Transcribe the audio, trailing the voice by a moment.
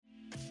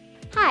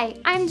Hi,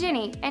 I'm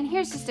Jenny, and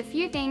here's just a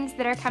few things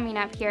that are coming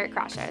up here at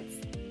Crossroads.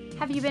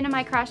 Have you been to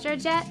My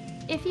Crossroads yet?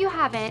 If you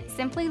haven't,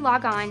 simply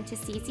log on to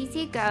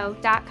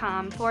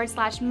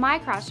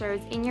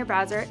cccgo.com/mycrossroads in your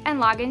browser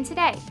and log in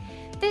today.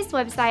 This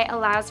website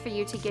allows for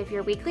you to give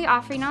your weekly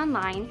offering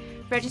online,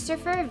 register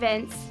for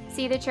events,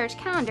 see the church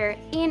calendar,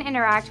 and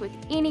interact with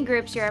any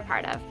groups you're a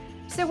part of.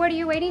 So what are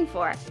you waiting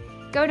for?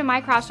 Go to My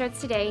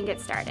Crossroads today and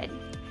get started.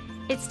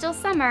 It's still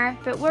summer,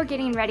 but we're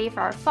getting ready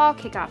for our fall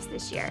kickoffs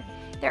this year.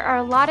 There are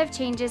a lot of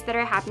changes that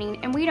are happening,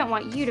 and we don't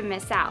want you to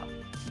miss out.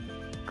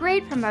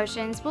 Grade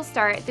promotions will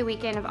start the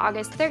weekend of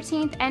August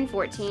 13th and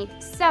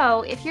 14th,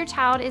 so if your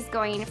child is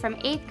going from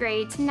 8th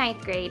grade to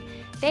 9th grade,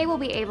 they will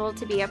be able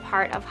to be a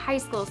part of high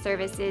school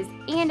services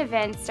and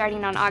events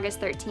starting on August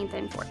 13th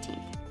and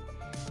 14th.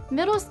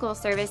 Middle school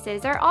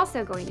services are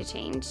also going to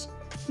change.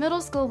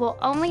 Middle school will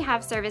only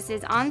have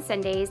services on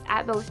Sundays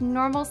at both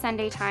normal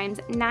Sunday times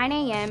 9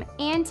 a.m.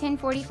 and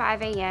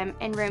 10:45 a.m.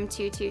 in room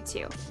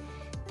 222.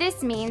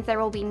 This means there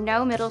will be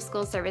no middle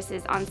school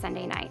services on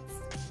Sunday nights.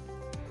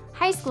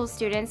 High school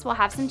students will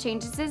have some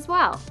changes as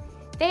well.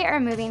 They are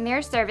moving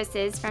their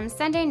services from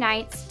Sunday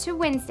nights to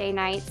Wednesday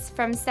nights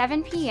from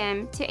 7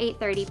 p.m. to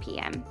 8:30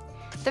 p.m.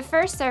 The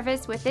first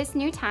service with this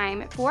new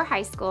time for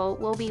high school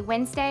will be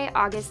Wednesday,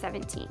 August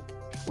 17th.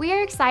 We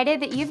are excited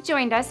that you've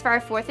joined us for our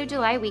 4th of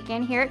July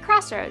weekend here at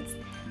Crossroads.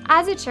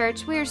 As a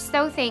church, we are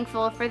so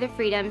thankful for the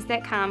freedoms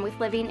that come with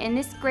living in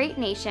this great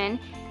nation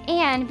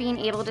and being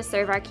able to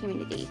serve our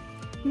community.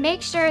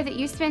 Make sure that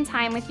you spend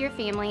time with your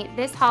family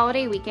this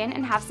holiday weekend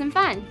and have some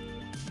fun.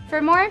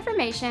 For more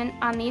information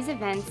on these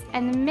events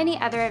and the many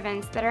other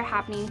events that are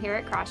happening here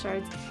at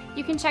Crossroads,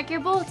 you can check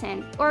your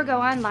bulletin or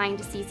go online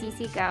to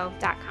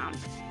cccgo.com.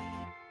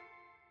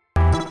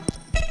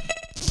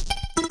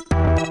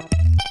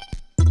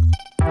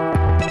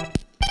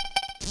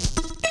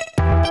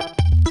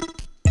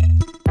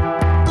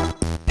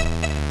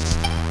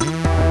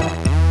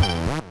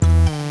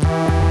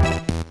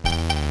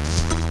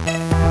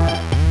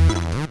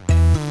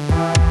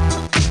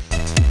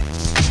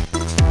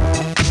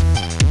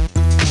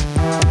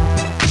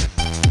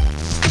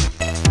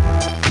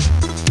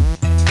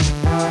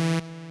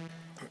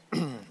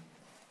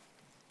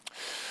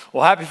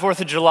 Well, happy 4th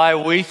of July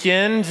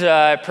weekend.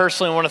 I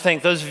personally want to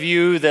thank those of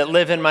you that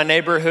live in my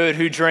neighborhood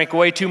who drank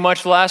way too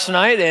much last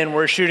night and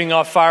were shooting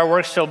off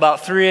fireworks till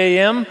about 3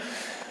 a.m.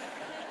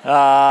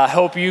 I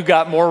hope you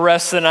got more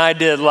rest than I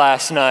did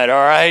last night,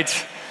 all right?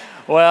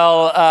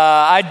 Well,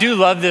 I do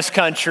love this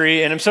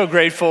country, and I'm so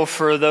grateful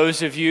for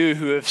those of you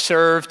who have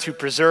served to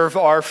preserve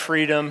our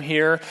freedom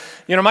here.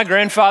 You know, my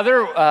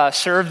grandfather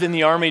served in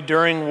the Army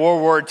during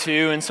World War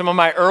II, and some of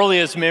my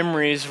earliest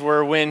memories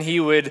were when he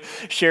would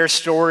share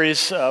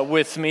stories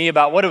with me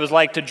about what it was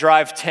like to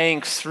drive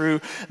tanks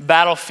through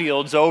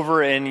battlefields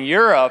over in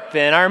Europe.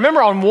 And I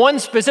remember on one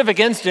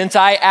specific instance,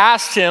 I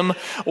asked him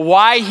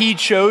why he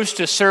chose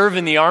to serve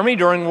in the Army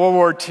during World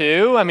War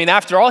II. I mean,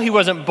 after all, he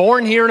wasn't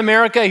born here in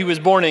America. He was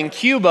born in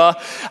Cuba.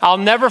 I'll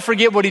never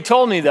forget what he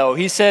told me, though.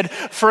 He said,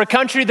 for a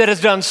country that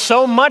has done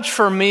so much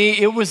for me,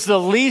 it was the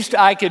least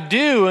I could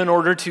do in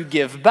order to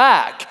give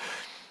back.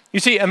 You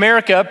see,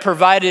 America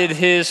provided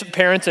his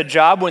parents a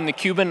job when the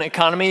Cuban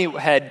economy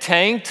had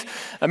tanked.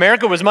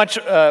 America was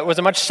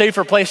a much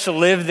safer place to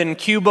live than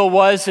Cuba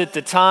was at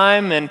the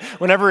time. And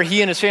whenever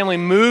he and his family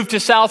moved to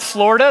South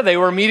Florida, they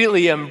were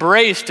immediately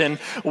embraced and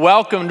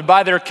welcomed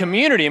by their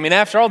community. I mean,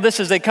 after all, this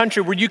is a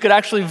country where you could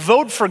actually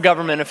vote for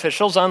government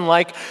officials,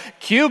 unlike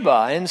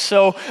Cuba. And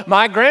so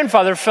my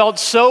grandfather felt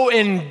so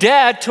in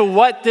debt to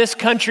what this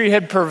country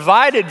had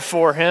provided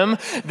for him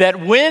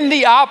that when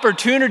the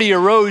opportunity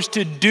arose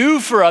to do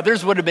for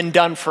others what had been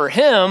done for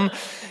him,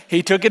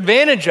 he took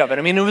advantage of it.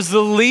 I mean, it was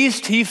the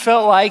least he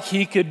felt like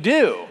he could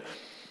do.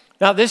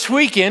 Now, this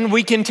weekend,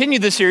 we continue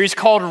the series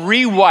called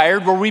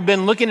Rewired, where we've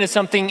been looking at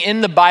something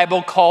in the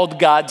Bible called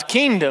God's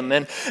kingdom.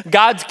 And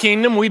God's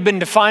kingdom, we've been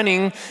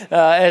defining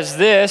as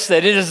this,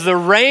 that it is the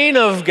reign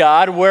of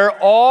God where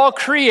all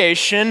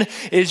creation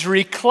is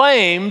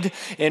reclaimed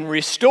and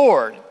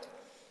restored.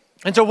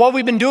 And so what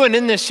we've been doing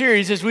in this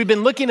series is we've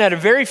been looking at a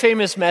very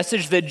famous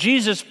message that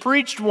Jesus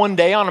preached one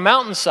day on a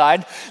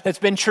mountainside that's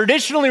been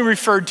traditionally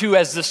referred to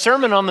as the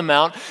Sermon on the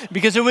Mount,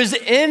 because it was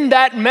in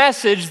that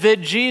message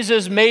that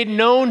Jesus made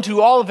known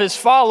to all of his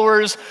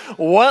followers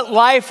what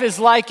life is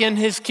like in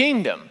his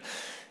kingdom.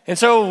 And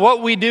so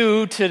what we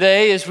do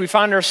today is we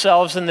find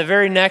ourselves in the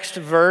very next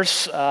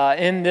verse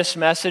in this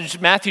message,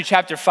 Matthew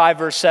chapter 5,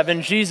 verse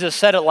 7. Jesus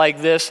said it like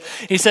this.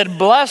 He said,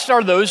 blessed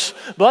are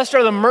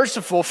the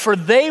merciful, for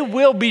they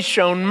will be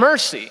shown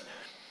mercy.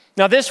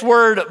 Now, this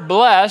word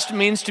blessed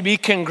means to be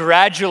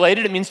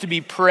congratulated. It means to be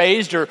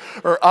praised or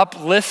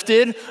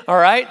uplifted, all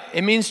right?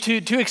 It means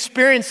to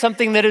experience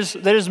something that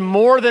is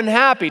more than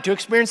happy, to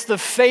experience the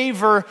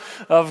favor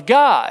of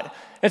God.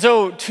 And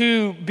so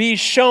to be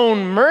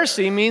shown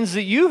mercy means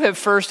that you have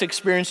first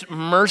experienced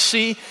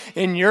mercy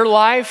in your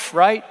life,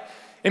 right?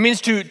 It means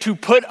to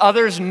put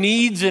others'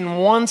 needs and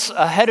wants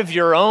ahead of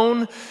your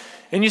own.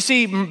 And you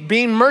see,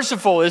 being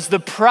merciful is the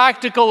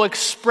practical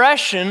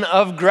expression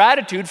of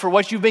gratitude for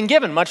what you've been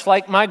given, much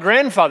like my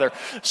grandfather.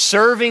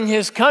 Serving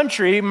his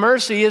country,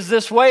 mercy is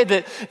this way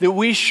that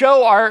we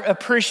show our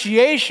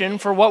appreciation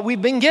for what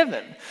we've been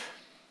given.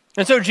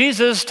 And so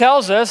Jesus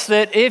tells us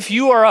that if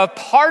you are a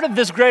part of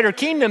this greater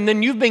kingdom,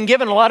 then you've been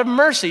given a lot of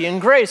mercy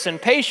and grace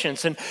and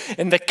patience, and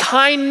the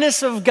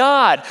kindness of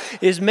God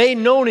is made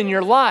known in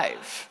your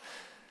life.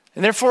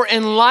 And therefore,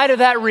 in light of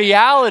that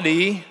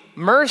reality,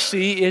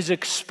 mercy is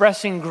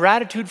expressing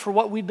gratitude for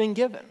what we've been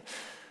given.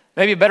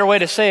 Maybe a better way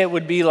to say it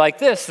would be like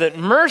this, that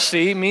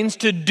mercy means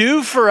to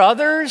do for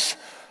others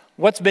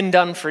what's been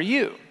done for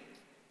you.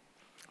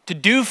 To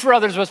do for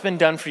others what's been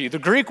done for you. The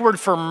Greek word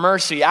for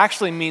mercy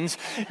actually means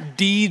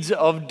deeds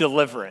of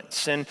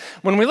deliverance. And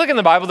when we look in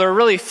the Bible, there are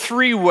really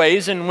three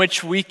ways in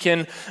which we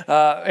can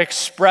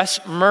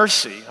express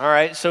mercy. All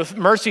right, so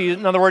mercy,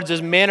 in other words,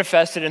 is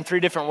manifested in three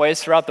different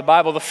ways throughout the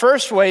Bible. The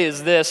first way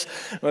is this,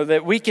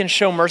 that we can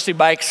show mercy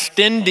by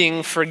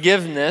extending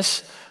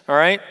forgiveness. All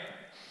right.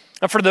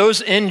 And for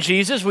those in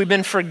Jesus, we've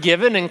been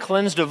forgiven and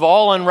cleansed of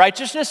all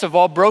unrighteousness, of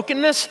all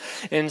brokenness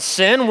and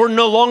sin. We're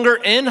no longer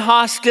in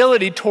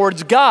hostility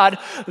towards God,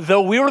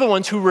 though we were the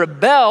ones who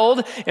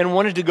rebelled and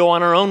wanted to go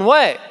on our own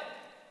way.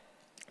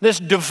 This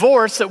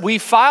divorce that we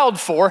filed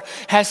for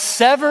has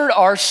severed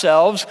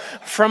ourselves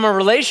from a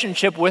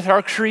relationship with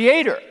our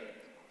Creator.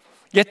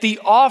 Yet the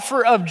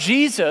offer of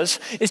Jesus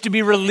is to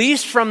be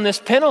released from this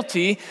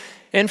penalty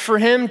and for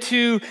him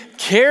to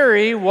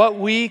carry what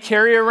we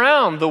carry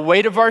around, the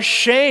weight of our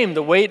shame,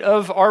 the weight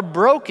of our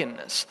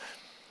brokenness.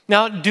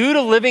 Now, due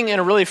to living in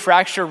a really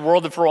fractured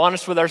world, if we're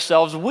honest with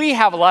ourselves, we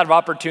have a lot of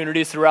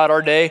opportunities throughout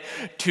our day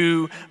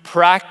to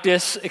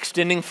practice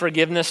extending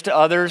forgiveness to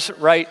others,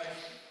 right?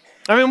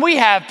 I mean, we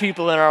have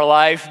people in our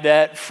life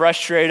that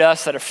frustrate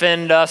us, that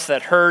offend us,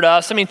 that hurt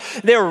us. I mean,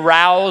 they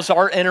arouse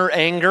our inner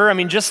anger. I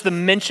mean, just the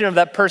mention of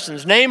that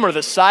person's name or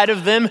the sight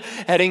of them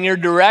heading your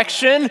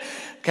direction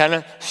kind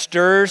of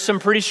stirs some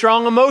pretty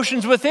strong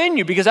emotions within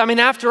you because, I mean,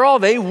 after all,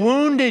 they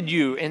wounded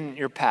you in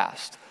your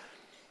past.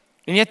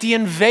 And yet the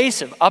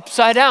invasive,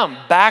 upside down,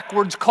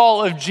 backwards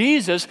call of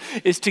Jesus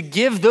is to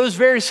give those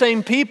very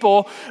same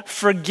people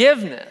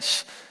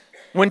forgiveness.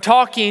 When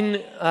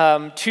talking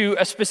to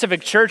a specific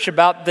church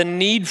about the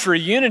need for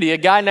unity, a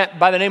guy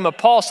by the name of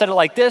Paul said it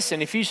like this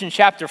in Ephesians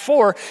chapter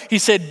 4. He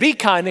said, be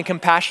kind and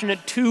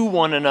compassionate to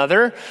one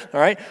another, all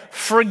right?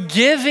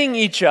 Forgiving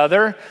each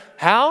other.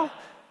 How?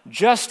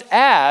 Just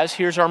as,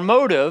 here's our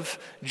motive,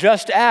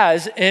 just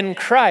as in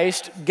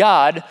Christ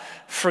God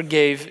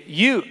forgave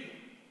you.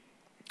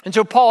 And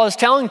so Paul is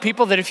telling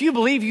people that if you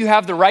believe you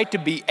have the right to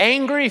be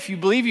angry, if you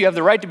believe you have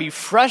the right to be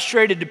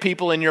frustrated to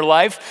people in your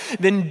life,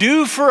 then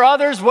do for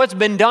others what's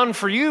been done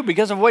for you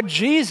because of what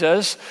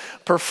Jesus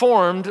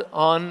performed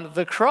on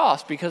the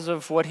cross, because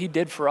of what he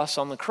did for us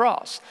on the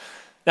cross.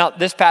 Now,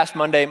 this past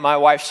Monday, my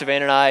wife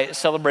Savannah and I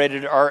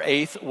celebrated our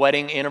 8th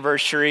wedding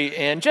anniversary,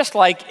 and just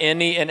like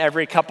any and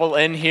every couple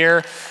in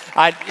here,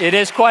 it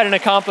is quite an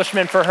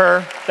accomplishment for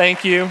her.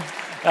 Thank you.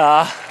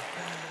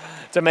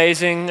 It's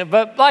amazing.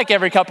 But like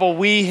every couple,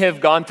 we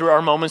have gone through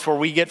our moments where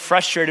we get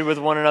frustrated with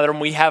one another and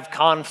we have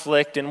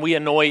conflict and we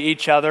annoy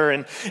each other.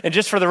 And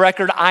just for the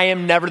record, I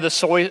am never the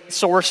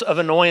source of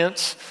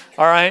annoyance,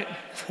 all right?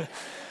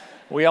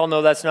 We all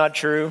know that's not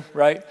true,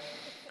 right?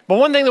 But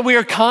one thing that we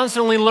are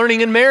constantly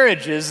learning in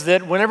marriage is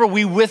that whenever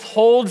we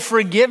withhold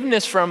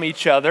forgiveness from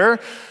each other,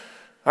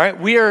 all right,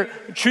 we are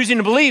choosing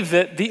to believe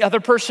that the other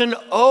person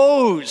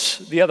owes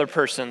the other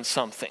person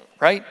something,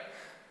 right?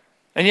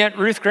 And yet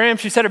Ruth Graham,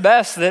 she said it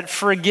best, that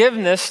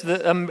forgiveness,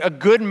 a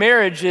good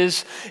marriage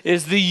is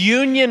the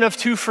union of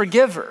two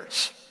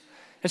forgivers.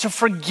 And so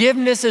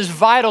forgiveness is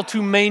vital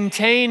to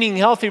maintaining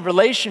healthy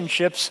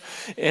relationships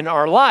in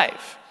our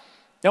life.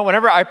 Now,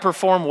 whenever I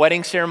perform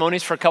wedding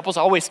ceremonies for couples,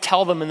 I always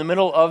tell them in the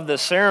middle of the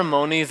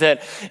ceremony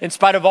that in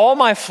spite of all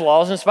my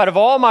flaws, in spite of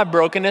all my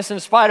brokenness, in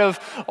spite of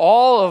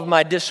all of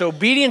my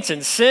disobedience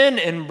and sin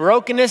and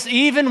brokenness,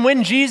 even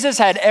when Jesus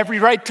had every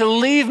right to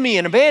leave me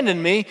and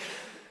abandon me,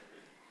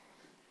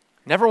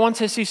 never once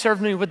has he served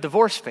me with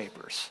divorce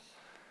papers.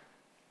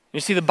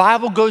 You see, the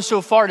Bible goes so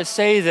far to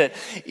say that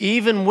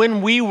even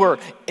when we were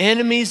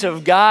enemies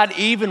of God,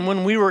 even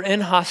when we were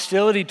in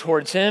hostility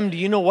towards him, do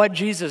you know what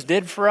Jesus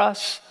did for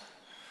us?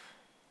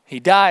 He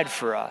died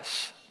for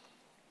us.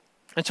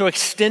 And so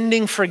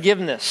extending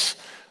forgiveness,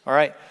 all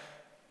right,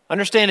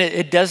 understand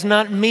it does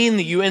not mean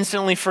that you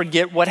instantly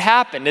forget what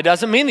happened. It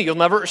doesn't mean that you'll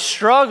never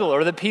struggle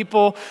or that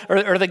people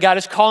or that God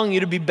is calling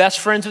you to be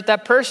best friends with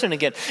that person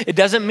again. It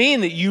doesn't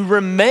mean that you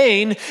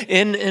remain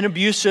in an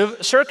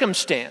abusive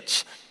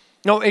circumstance.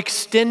 No,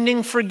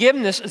 extending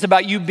forgiveness is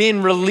about you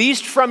being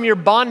released from your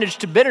bondage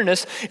to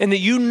bitterness and that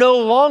you no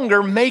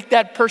longer make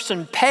that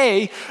person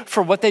pay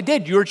for what they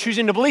did. You're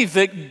choosing to believe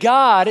that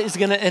God is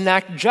going to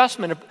enact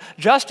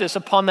justice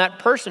upon that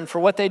person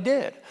for what they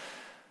did.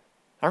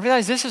 I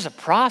realize this is a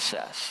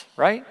process,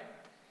 right?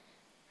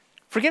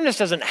 Forgiveness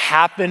doesn't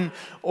happen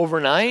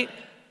overnight.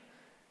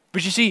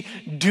 But you see,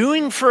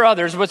 doing for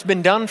others what's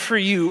been done for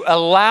you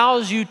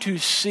allows you to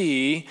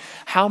see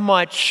how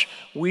much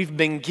we've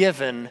been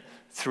given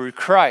through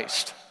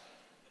Christ.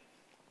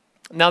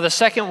 Now, the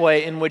second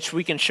way in which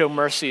we can show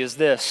mercy is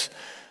this,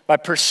 by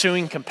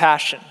pursuing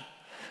compassion.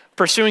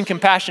 Pursuing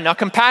compassion. Now,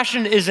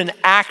 compassion is an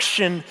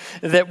action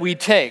that we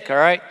take, all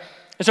right?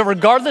 And so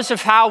regardless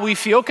of how we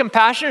feel,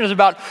 compassion is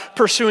about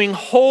pursuing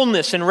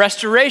wholeness and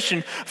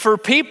restoration for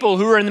people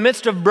who are in the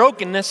midst of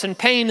brokenness and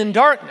pain and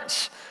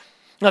darkness.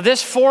 Now,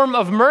 this form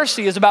of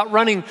mercy is about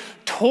running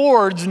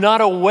towards,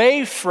 not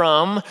away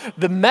from,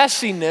 the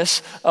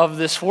messiness of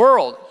this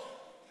world.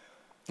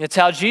 It's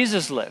how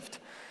Jesus lived.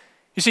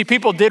 You see,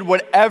 people did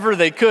whatever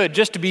they could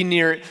just to be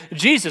near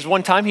Jesus.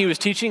 One time he was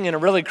teaching in a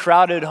really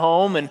crowded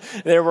home, and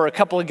there were a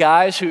couple of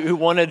guys who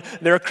wanted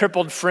their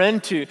crippled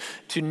friend to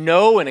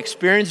know and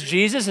experience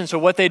Jesus. And so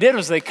what they did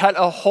was they cut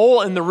a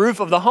hole in the roof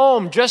of the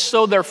home just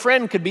so their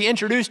friend could be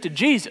introduced to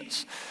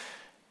Jesus.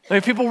 I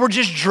mean, people were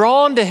just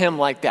drawn to him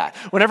like that.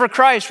 Whenever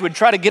Christ would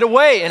try to get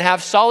away and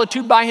have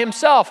solitude by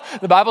himself,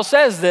 the Bible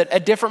says that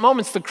at different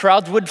moments the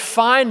crowds would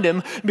find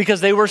him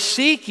because they were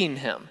seeking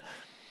him.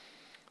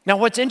 Now,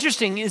 what's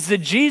interesting is that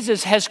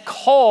Jesus has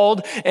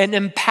called and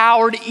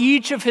empowered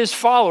each of his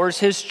followers,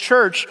 his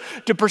church,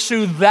 to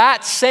pursue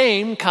that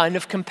same kind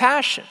of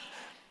compassion.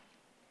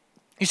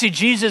 You see,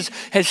 Jesus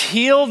has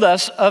healed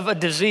us of a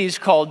disease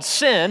called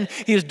sin.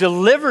 He has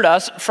delivered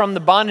us from the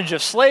bondage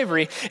of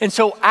slavery. And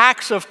so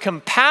acts of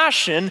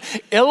compassion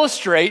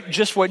illustrate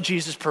just what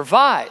Jesus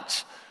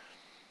provides.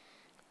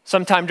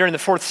 Sometime during the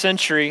 4th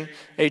century,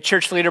 a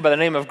church leader by the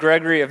name of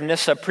Gregory of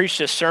Nyssa preached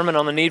a sermon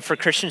on the need for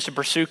Christians to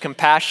pursue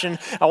compassion.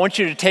 I want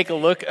you to take a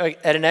look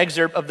at an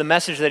excerpt of the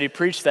message that he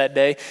preached that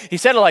day. He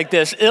said it like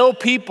this: "Ill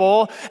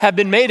people have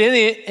been made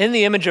in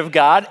the image of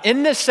God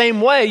in the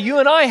same way you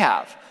and I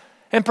have,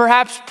 and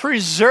perhaps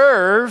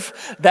preserve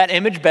that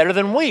image better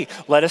than we.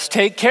 Let us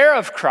take care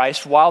of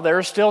Christ while there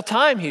is still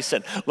time," he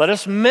said. "Let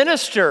us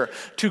minister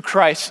to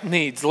Christ's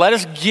needs. Let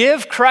us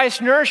give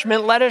Christ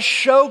nourishment. Let us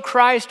show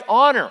Christ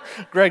honor,"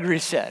 Gregory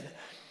said.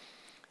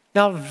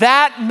 Now,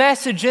 that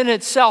message in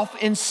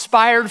itself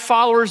inspired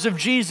followers of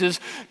Jesus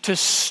to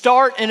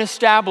start and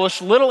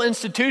establish little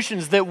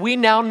institutions that we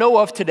now know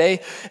of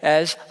today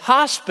as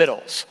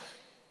hospitals.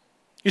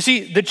 You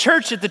see, the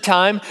church at the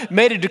time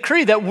made a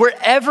decree that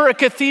wherever a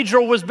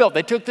cathedral was built,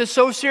 they took this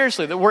so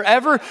seriously, that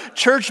wherever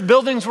church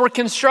buildings were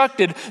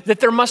constructed,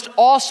 that there must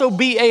also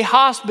be a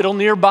hospital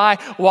nearby.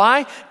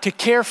 Why? To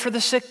care for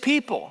the sick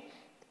people.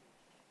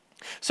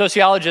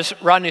 Sociologist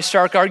Rodney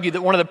Stark argued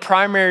that one of the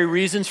primary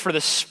reasons for the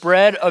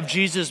spread of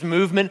Jesus'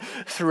 movement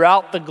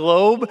throughout the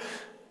globe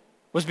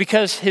was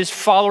because his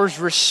followers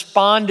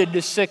responded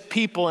to sick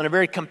people in a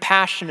very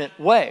compassionate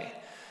way.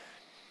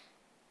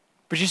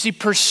 But you see,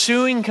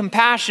 pursuing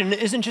compassion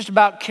isn't just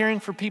about caring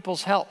for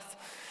people's health.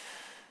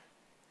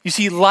 You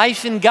see,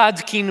 life in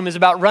God's kingdom is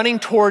about running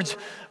towards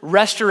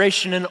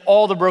restoration in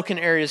all the broken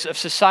areas of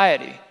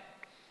society.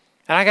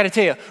 And I got to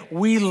tell you,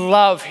 we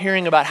love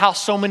hearing about how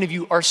so many of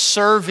you are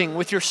serving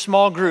with your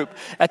small group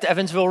at the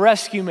Evansville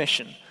Rescue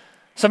Mission.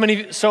 So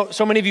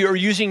many of you are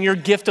using your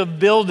gift of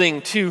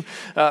building to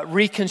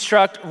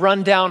reconstruct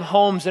rundown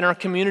homes in our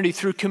community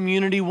through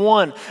Community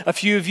One. A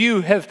few of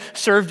you have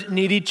served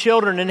needy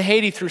children in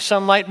Haiti through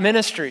Sunlight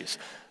Ministries.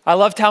 I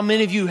loved how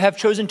many of you have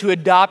chosen to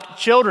adopt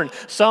children.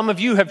 Some of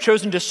you have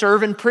chosen to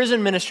serve in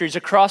prison ministries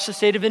across the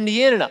state of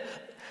Indiana.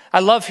 I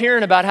love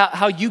hearing about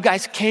how you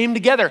guys came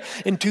together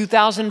in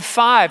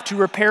 2005 to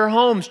repair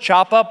homes,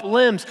 chop up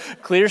limbs,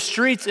 clear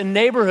streets and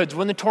neighborhoods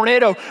when the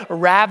tornado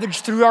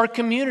ravaged through our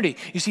community.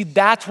 You see,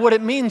 that's what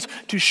it means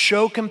to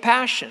show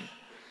compassion.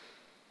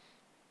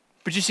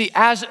 But you see,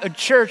 as a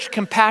church,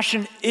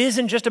 compassion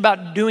isn't just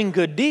about doing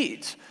good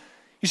deeds.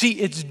 You see,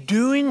 it's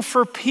doing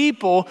for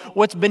people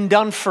what's been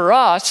done for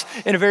us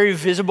in a very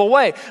visible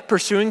way.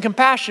 Pursuing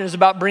compassion is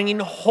about bringing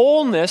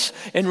wholeness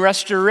and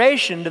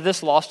restoration to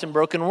this lost and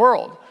broken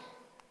world.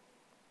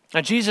 Now,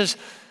 Jesus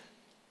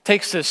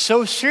takes this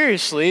so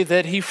seriously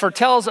that he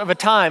foretells of a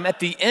time at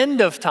the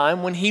end of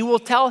time when he will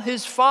tell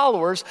his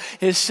followers,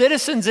 his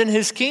citizens in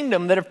his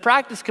kingdom that have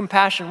practiced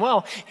compassion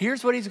well,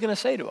 here's what he's going to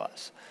say to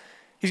us.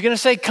 He's going to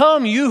say,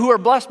 "Come, you who are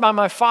blessed by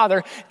my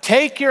Father,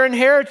 take your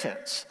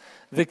inheritance,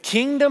 the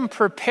kingdom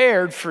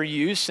prepared for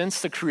you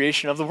since the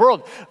creation of the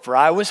world. For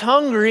I was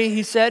hungry,"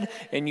 he said,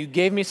 "and you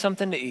gave me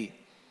something to eat.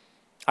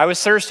 I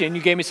was thirsty and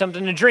you gave me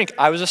something to drink.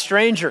 I was a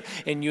stranger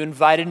and you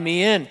invited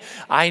me in.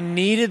 I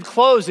needed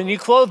clothes and you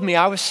clothed me.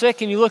 I was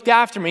sick and you looked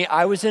after me.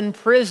 I was in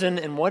prison."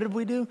 And what did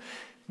we do?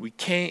 We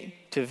came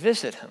to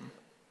visit him.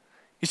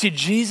 You see,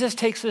 Jesus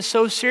takes this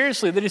so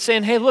seriously that he's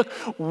saying, hey, look,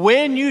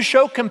 when you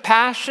show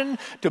compassion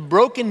to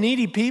broken,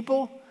 needy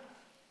people,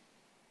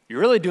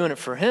 you're really doing it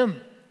for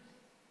him.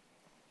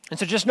 And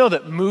so just know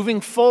that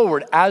moving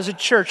forward as a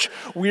church,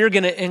 we are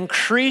going to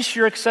increase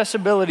your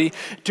accessibility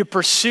to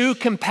pursue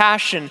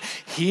compassion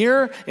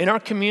here in our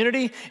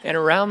community and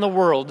around the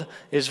world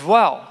as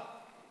well.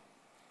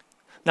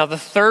 Now, the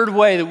third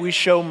way that we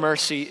show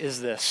mercy is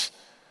this: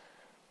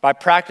 by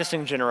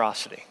practicing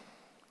generosity.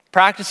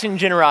 Practicing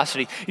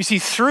generosity. You see,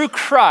 through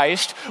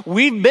Christ,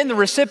 we've been the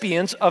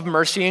recipients of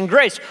mercy and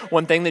grace.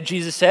 One thing that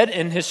Jesus said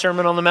in his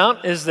Sermon on the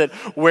Mount is that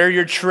where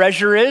your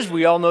treasure is,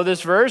 we all know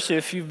this verse,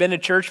 if you've been to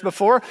church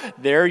before,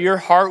 there your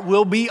heart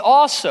will be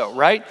also,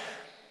 right?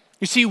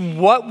 You see,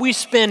 what we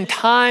spend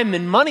time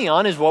and money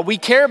on is what we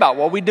care about,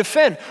 what we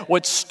defend,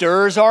 what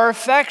stirs our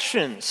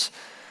affections.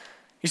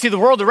 You see, the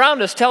world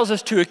around us tells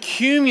us to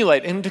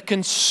accumulate and to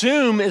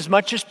consume as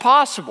much as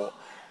possible.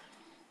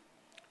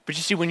 But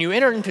you see, when you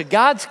enter into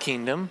God's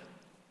kingdom,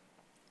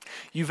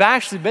 you've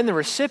actually been the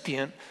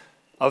recipient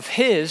of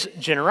his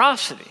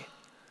generosity.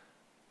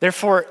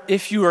 Therefore,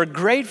 if you are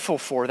grateful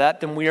for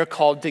that, then we are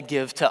called to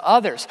give to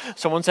others.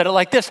 Someone said it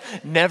like this: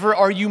 never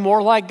are you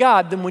more like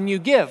God than when you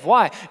give.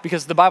 Why?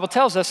 Because the Bible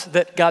tells us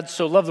that God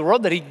so loved the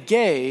world that he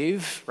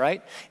gave,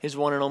 right, his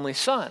one and only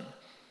son.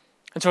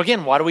 And so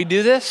again, why do we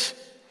do this?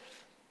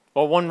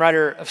 Well, one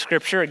writer of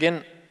scripture,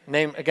 again,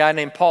 a guy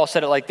named Paul,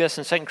 said it like this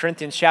in 2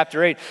 Corinthians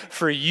chapter 8: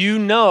 for you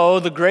know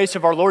the grace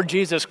of our Lord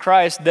Jesus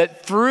Christ,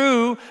 that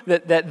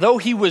though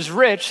he was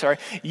rich,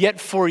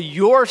 yet for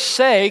your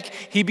sake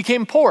he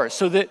became poor,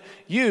 so that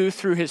you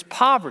through his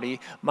poverty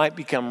might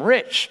become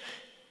rich.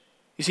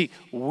 You see,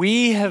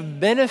 we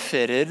have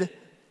benefited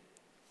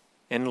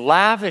in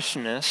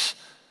lavishness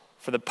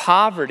for the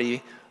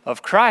poverty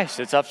of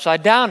Christ. It's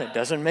upside down. It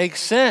doesn't make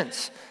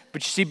sense.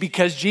 But you see,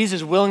 because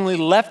Jesus willingly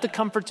left the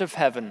comforts of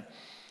heaven,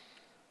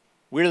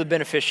 we're the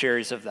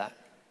beneficiaries of that.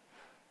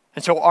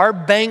 And so our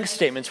bank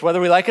statements,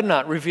 whether we like it or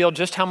not, reveal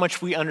just how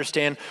much we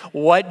understand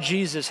what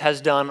Jesus has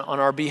done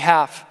on our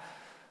behalf.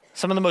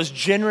 Some of the most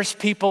generous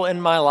people in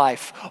my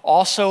life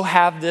also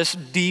have this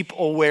deep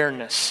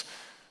awareness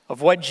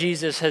of what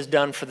Jesus has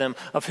done for them,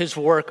 of his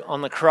work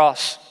on the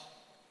cross.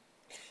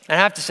 And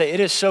I have to say,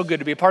 it is so good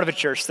to be a part of a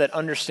church that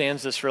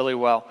understands this really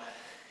well.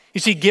 You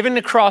see, giving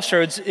to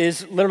Crossroads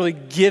is literally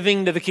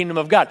giving to the kingdom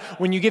of God.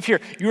 When you give here,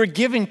 you are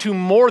giving to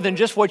more than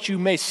just what you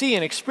may see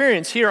and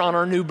experience here on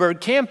our Newburgh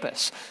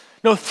campus.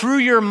 No, through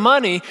your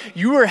money,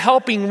 you are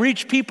helping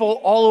reach people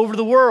all over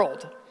the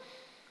world.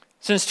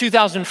 Since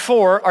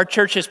 2004, our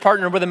church has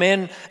partnered with a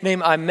man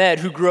named Ahmed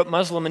who grew up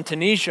Muslim in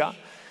Tunisia.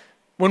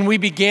 When we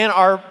began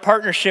our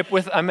partnership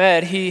with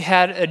Ahmed, he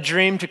had a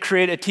dream to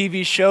create a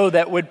TV show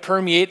that would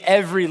permeate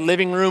every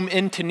living room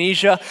in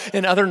Tunisia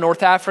and other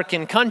North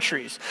African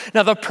countries.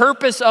 Now, the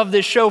purpose of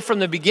this show from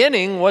the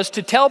beginning was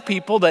to tell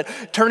people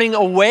that turning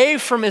away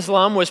from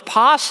Islam was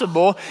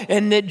possible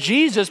and that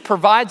Jesus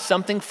provides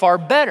something far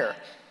better.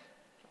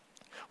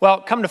 Well,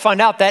 come to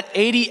find out, that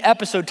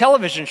 80-episode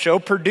television show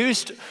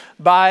produced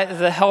by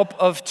the help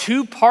of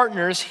two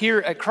partners here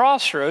at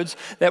Crossroads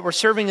that were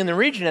serving in the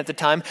region at the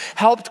time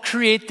helped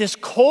create this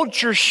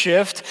culture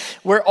shift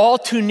where all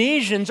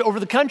Tunisians over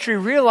the country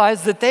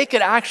realized that they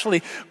could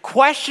actually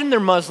question their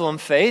Muslim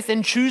faith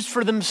and choose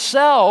for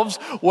themselves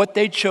what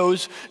they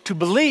chose to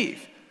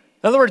believe.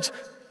 In other words,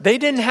 they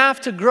didn't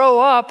have to grow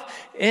up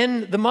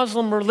in the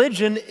Muslim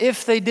religion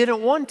if they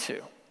didn't want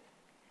to.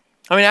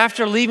 I mean,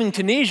 after leaving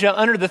Tunisia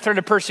under the threat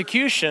of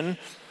persecution,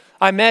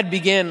 Ahmed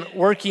began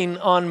working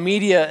on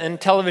media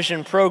and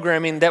television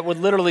programming that would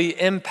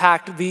literally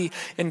impact the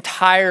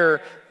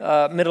entire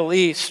Middle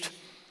East.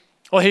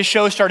 Well, his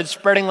show started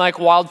spreading like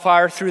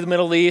wildfire through the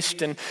Middle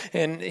East,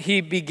 and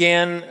he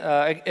began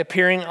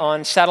appearing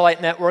on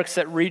satellite networks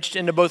that reached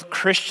into both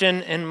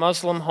Christian and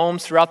Muslim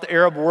homes throughout the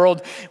Arab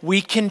world.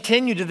 We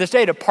continue to this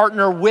day to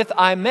partner with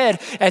Ahmed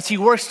as he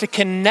works to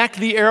connect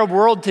the Arab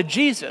world to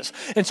Jesus.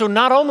 And so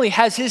not only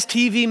has his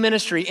TV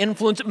ministry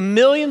influenced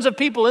millions of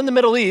people in the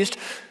Middle East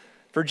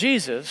for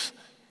Jesus,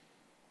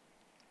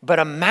 but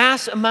a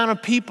mass amount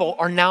of people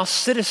are now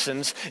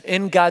citizens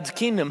in God's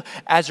kingdom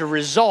as a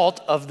result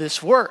of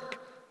this work.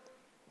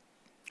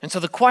 And so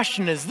the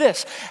question is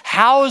this: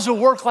 how is a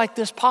work like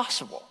this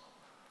possible?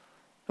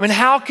 I mean,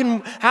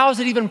 how is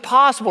it even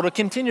possible to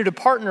continue to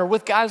partner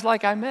with guys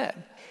like Ahmed?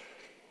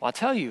 Well, I'll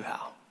tell you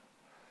how.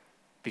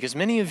 Because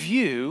many of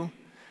you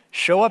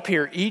show up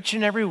here each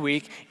and every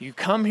week, you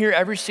come here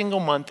every single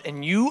month,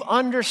 and you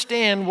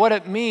understand what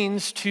it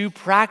means to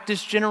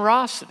practice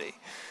generosity.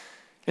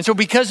 And so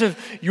because of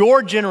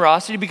your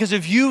generosity, because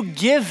of you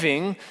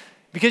giving,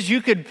 because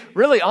you could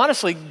really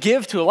honestly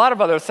give to a lot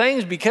of other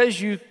things, because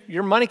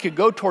your money could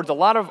go towards a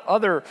lot of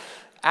other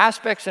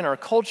aspects in our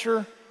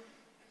culture,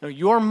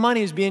 your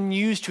money is being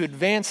used to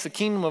advance the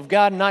kingdom of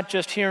God, not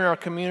just here in our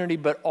community,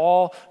 but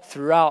all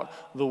throughout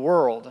the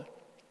world.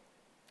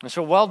 And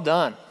so well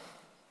done.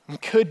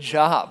 Good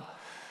job.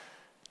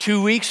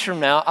 2 weeks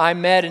from now,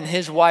 Ahmed and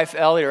his wife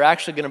Ellie are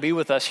actually going to be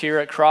with us here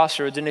at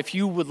Crossroads. And if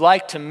you would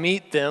like to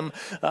meet them,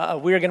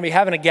 we are going to be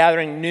having a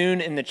gathering noon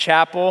in the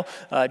chapel,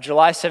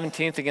 July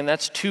 17th. Again,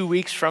 that's 2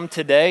 weeks from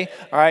today.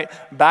 All right,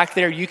 back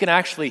there, you can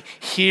actually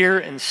hear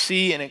and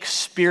see and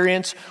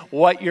experience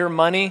what your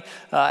money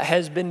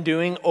has been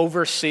doing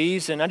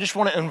overseas. And I just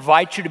want to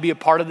invite you to be a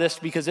part of this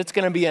because it's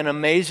going to be an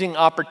amazing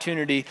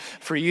opportunity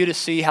for you to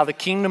see how the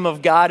kingdom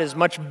of God is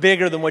much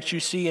bigger than what you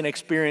see and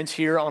experience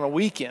here on a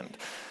weekend.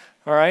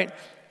 All right?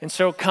 And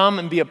so come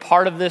and be a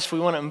part of this. We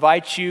want to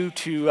invite you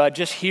to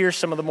just hear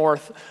some of the more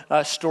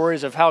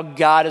stories of how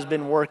God has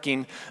been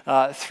working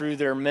through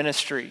their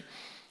ministry.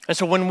 And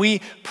so when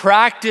we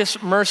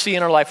practice mercy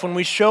in our life, when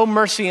we show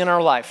mercy in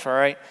our life, all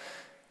right,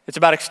 it's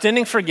about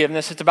extending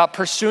forgiveness, it's about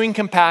pursuing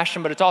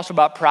compassion, but it's also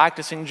about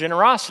practicing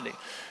generosity.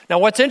 Now,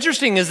 what's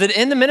interesting is that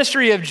in the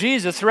ministry of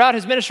Jesus, throughout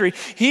his ministry,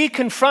 he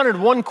confronted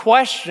one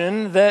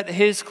question that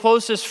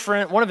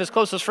one of his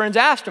closest friends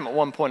asked him at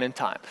one point in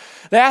time.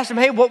 They asked him,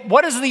 hey,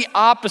 what does the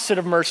opposite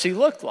of mercy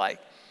look like?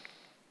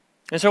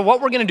 And so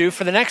what we're going to do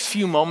for the next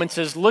few moments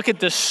is look at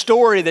this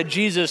story that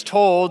Jesus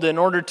told in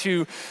order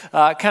to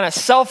kind of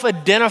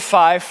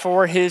self-identify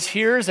for his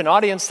hearers and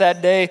audience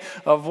that day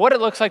of what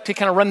it looks like to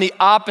kind of run the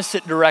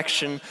opposite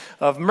direction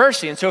of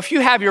mercy. And so if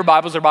you have your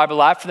Bibles or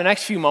Bible app, for the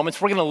next few moments,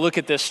 we're going to look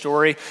at this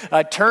story.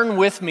 Turn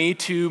with me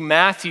to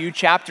Matthew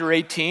chapter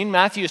 18.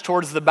 Matthew is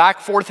towards the back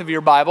fourth of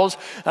your Bibles,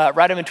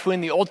 right in between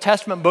the Old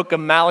Testament book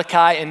of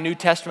Malachi and New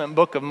Testament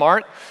book of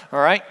Mark, all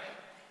right?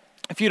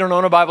 If you don't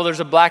own a Bible, there's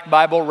a black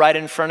Bible right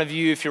in front of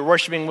you. If you're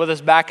worshiping with us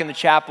back in the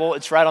chapel,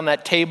 it's right on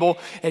that table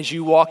as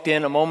you walked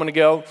in a moment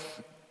ago.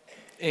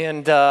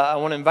 And I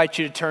want to invite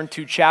you to turn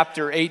to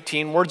chapter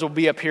 18. Words will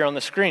be up here on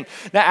the screen.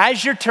 Now,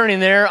 as you're turning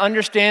there,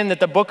 understand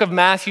that the book of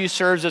Matthew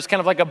serves as kind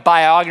of like a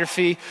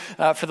biography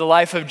for the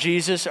life of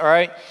Jesus, all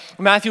right?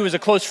 Matthew was a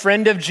close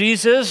friend of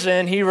Jesus,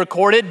 and he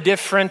recorded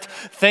different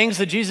things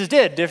that Jesus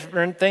did,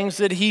 different things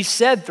that he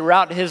said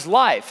throughout his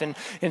life.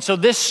 And so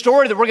this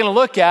story that we're going to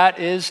look at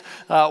is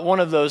one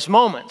of those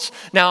moments.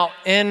 Now,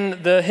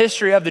 in the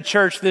history of the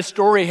church, this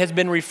story has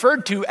been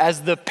referred to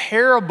as the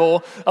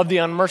parable of the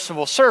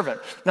unmerciful servant.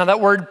 Now, that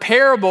word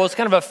parable is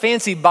kind of a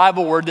fancy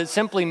Bible word that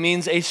simply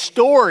means a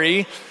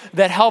story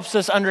that helps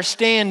us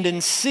understand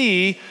and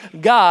see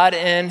God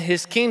and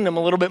his kingdom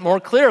a little bit more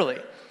clearly.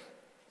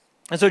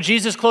 And so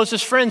Jesus'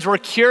 closest friends were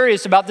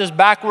curious about this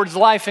backwards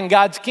life in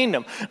God's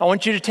kingdom. I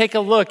want you to take a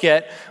look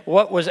at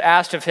what was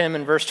asked of him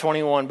in verse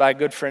 21 by a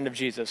good friend of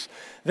Jesus.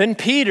 Then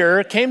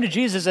Peter came to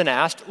Jesus and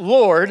asked,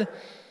 Lord,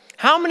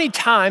 how many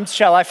times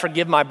shall I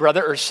forgive my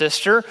brother or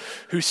sister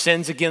who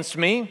sins against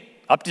me?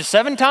 Up to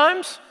 7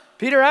 times?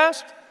 Peter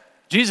asked.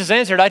 Jesus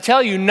answered, I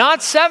tell you,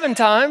 not 7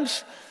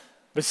 times,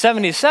 but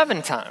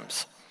 77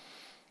 times.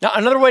 Now,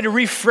 another way to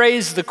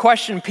rephrase the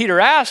question Peter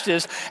asked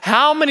is,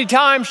 how many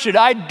times should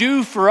I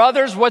do for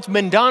others what's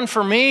been done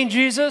for me,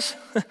 Jesus?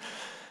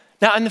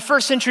 Now, in the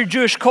first century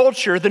Jewish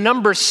culture, the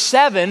number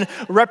 7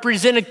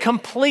 represented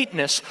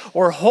completeness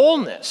or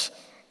wholeness.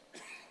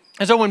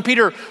 And so when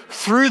Peter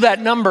threw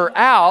that number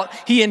out,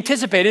 he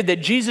anticipated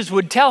that Jesus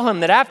would tell him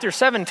that after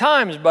 7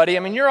 times, buddy,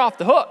 you're off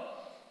the hook.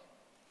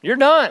 You're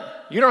done.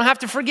 You don't have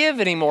to forgive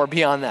anymore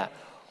beyond that.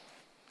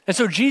 And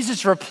so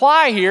Jesus'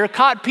 reply here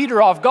caught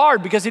Peter off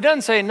guard because he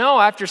doesn't say, no,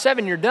 after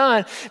 7 you're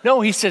done.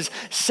 No, he says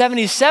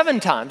 77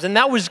 times. And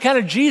that was kind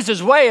of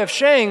Jesus' way of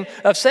saying,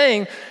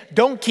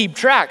 don't keep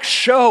track,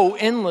 show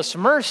endless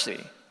mercy.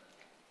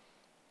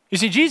 You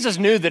see, Jesus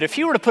knew that if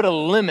he were to put a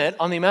limit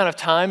on the amount of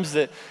times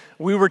that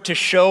we were to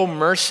show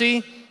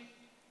mercy,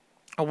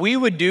 we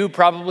would do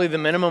probably the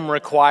minimum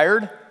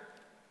required.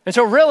 And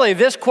so really,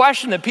 this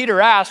question that Peter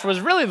asked was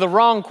really the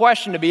wrong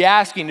question to be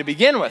asking to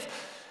begin with.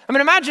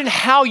 Imagine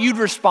how you'd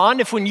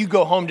respond if when you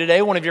go home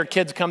today, one of your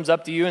kids comes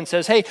up to you and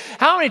says, hey,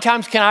 how many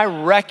times can I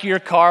wreck your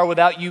car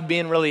without you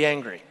being really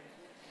angry?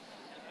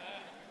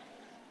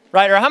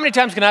 Right? Or how many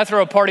times can I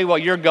throw a party while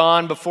you're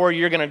gone before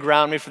you're going to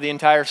ground me for the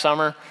entire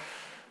summer?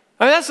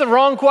 That's the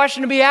wrong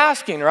question to be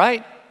asking,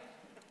 right?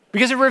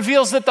 Because it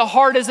reveals that the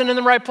heart isn't in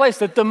the right place,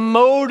 that the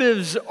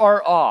motives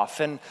are off.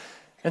 And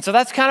so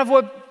that's kind of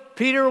what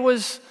Peter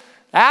was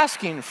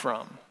asking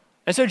from.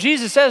 And so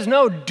Jesus says,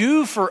 no,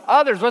 do for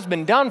others what's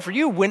been done for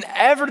you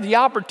whenever the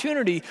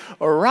opportunity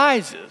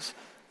arises.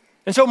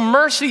 And so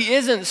mercy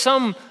isn't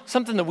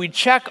something that we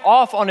check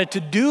off on a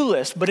to-do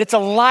list, but it's a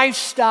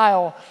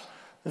lifestyle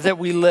that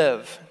we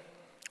live.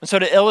 And so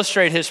to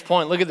illustrate his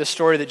point, look at the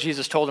story that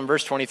Jesus told in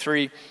verse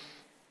 23.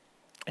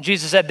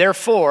 Jesus said,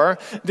 therefore,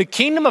 the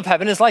kingdom of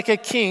heaven is like a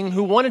king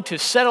who wanted to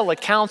settle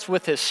accounts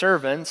with his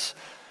servants.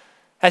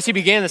 As he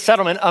began the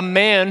settlement, a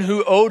man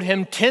who owed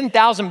him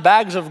 10,000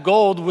 bags of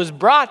gold was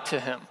brought to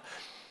him.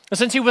 And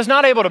since he was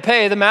not able to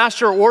pay, the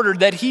master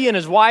ordered that he and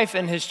his wife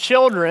and his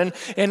children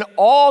and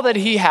all that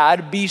he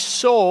had be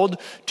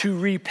sold to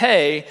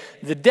repay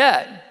the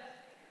debt.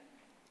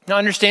 Now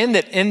understand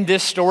that in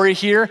this story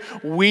here,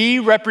 we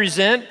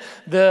represent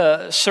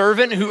the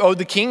servant who owed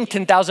the king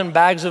 10,000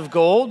 bags of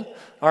gold,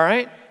 all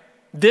right?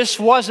 This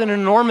was an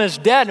enormous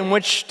debt in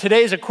which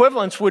today's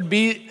equivalence would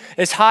be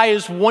as high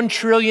as $1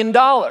 trillion.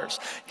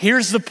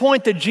 Here's the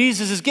point that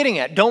Jesus is getting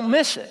at. Don't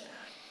miss it.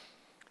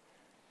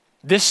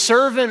 This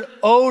servant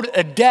owed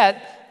a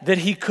debt that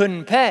he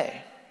couldn't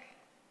pay.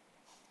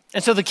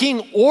 And so the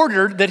king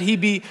ordered that he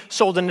be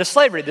sold into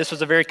slavery. This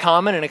was a very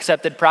common and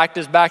accepted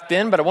practice back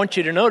then, but I want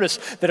you to notice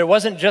that it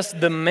wasn't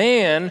just the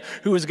man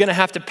who was going to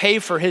have to pay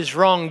for his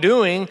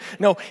wrongdoing.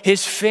 No,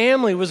 his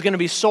family was going to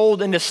be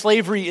sold into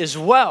slavery as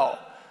well.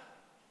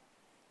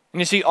 And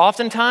you see,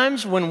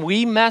 oftentimes when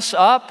we mess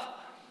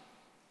up,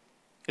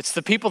 It's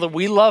the people that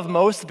we love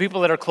most, the people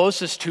that are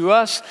closest to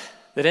us,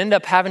 that end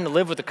up having to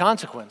live with the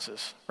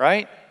consequences,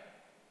 right?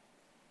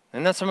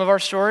 Isn't that some of our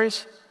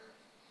stories?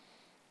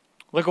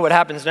 Look at what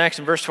happens next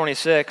in verse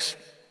 26.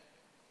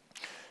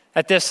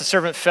 At this, the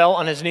servant fell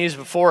on his knees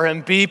before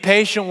him. "Be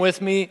patient with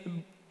me,"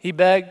 he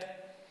begged,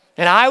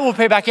 "and I will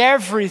pay back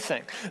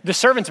everything." The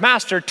servant's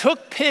master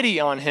took pity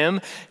on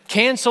him,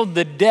 canceled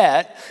the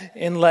debt,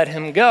 and let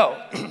him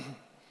go.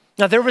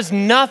 Now, there was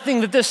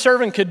nothing that this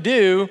servant could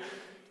do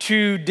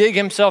to dig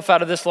himself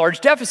out of this large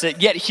deficit.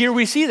 Yet here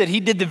we see that he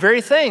did the very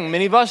thing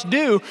many of us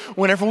do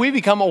whenever we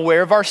become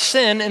aware of our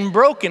sin and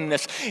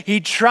brokenness. He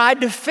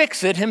tried to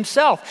fix it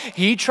himself.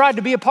 He tried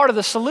to be a part of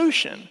the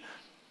solution.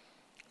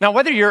 Now,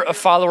 whether you're a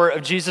follower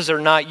of Jesus or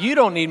not, you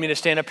don't need me to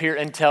stand up here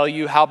and tell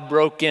you how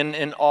broken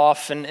and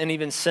off and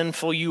even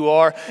sinful you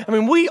are. I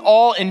mean, we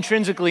all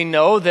intrinsically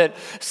know that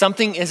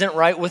something isn't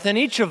right within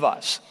each of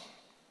us.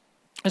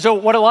 And so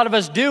what a lot of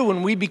us do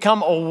when we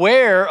become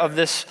aware of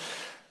this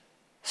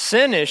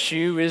sin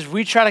issue is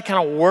we try to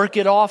kind of work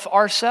it off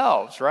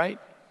ourselves, right?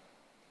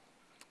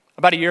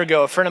 About a year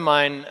ago, a friend of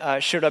mine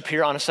showed up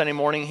here on a Sunday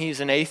morning.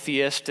 He's an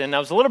atheist, and I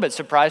was a little bit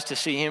surprised to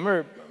see him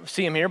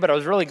here, but I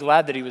was really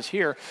glad that he was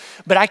here.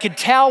 But I could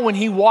tell when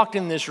he walked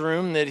in this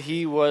room that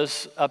he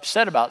was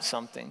upset about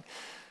something.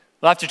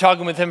 Well, after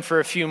talking with him for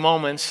a few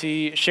moments,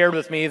 he shared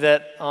with me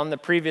that on the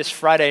previous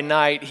Friday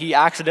night, he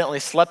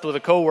accidentally slept with a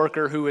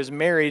coworker who was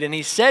married. And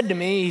he said to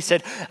me,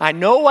 "I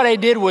know what I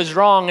did was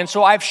wrong, and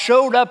so I've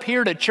showed up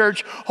here to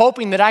church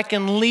hoping that I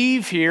can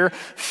leave here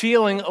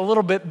feeling a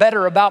little bit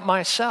better about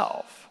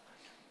myself."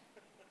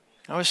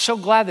 I was so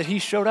glad that he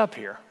showed up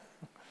here.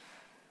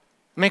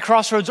 May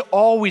Crossroads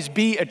always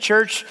be a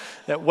church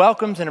that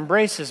welcomes and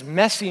embraces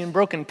messy and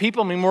broken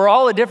people. I mean, we're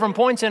all at different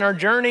points in our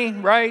journey,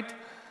 right?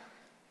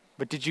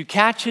 But did you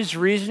catch his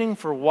reasoning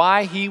for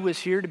why he was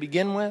here to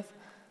begin with?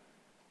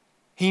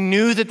 He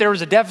knew that there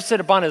was a deficit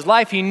upon his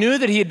life. He knew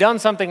that he had done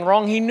something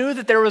wrong. He knew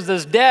that there was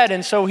this debt,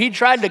 and so he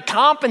tried to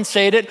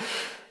compensate it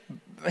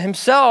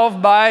himself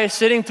by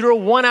sitting through a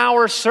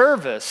 1-hour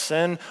service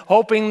and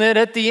hoping that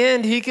at the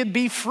end he could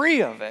be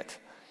free of it.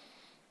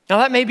 Now,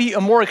 that may be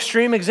a more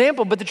extreme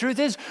example, but the truth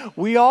is,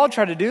 we all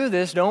try to do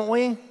this, don't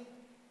we?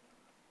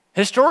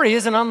 His story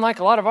isn't unlike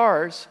a lot of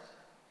ours.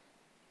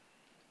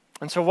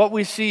 And so what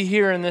we see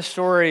here in this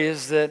story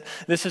is that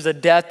this is a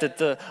debt that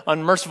the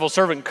unmerciful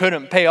servant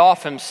couldn't pay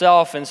off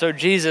himself. And so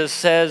Jesus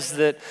says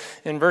that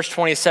in verse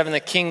 27, the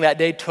king that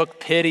day took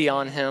pity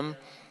on him.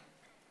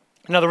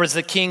 In other words,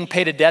 the king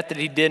paid a debt that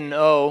he didn't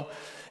owe.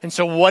 And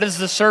so what does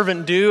the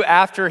servant do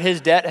after his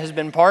debt has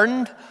been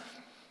pardoned?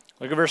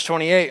 Look at verse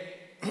 28.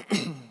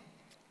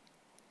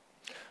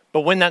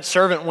 But when that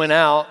servant went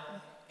out,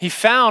 he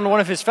found one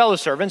of his fellow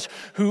servants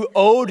who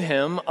owed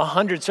him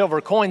 100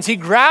 silver coins. He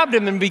grabbed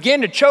him and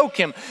began to choke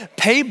him.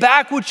 "Pay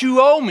back what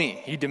you owe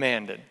me," he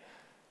demanded.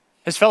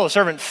 His fellow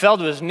servant fell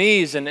to his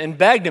knees and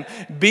begged him,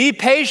 "Be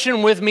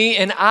patient with me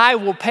and I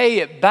will pay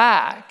it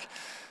back."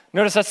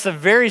 Notice that's the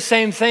very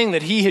same thing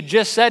that he had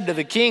just said to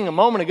the king a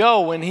moment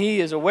ago when he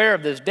is aware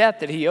of this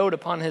debt that he owed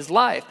upon his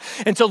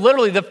life. And so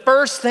literally the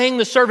first thing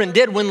the servant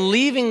did when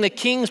leaving the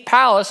king's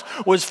palace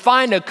was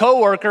find a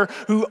coworker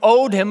who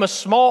owed him a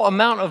small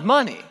amount of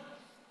money.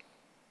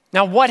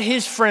 Now, what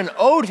his friend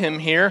owed him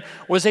here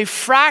was a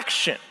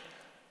fraction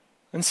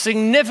and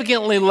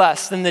significantly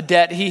less than the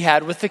debt he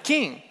had with the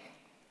king.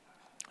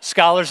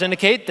 Scholars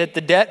indicate that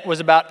the debt was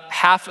about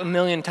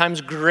 500,000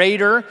 times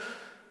greater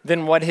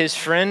than what his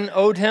friend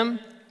owed him.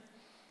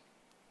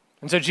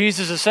 And so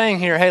Jesus is saying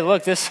here, hey,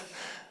 look, this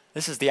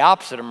is the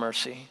opposite of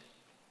mercy.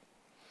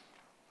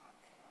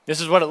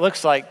 This is what it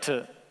looks like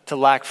to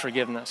lack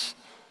forgiveness.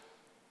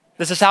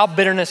 This is how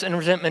bitterness and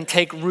resentment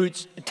takes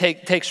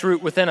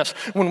root within us.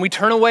 When we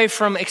turn away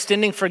from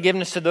extending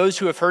forgiveness to those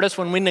who have hurt us,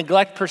 when we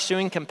neglect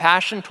pursuing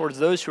compassion towards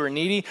those who are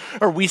needy,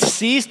 or we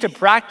cease to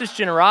practice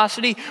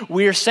generosity,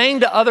 we are saying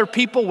to other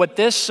people what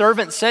this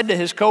servant said to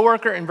his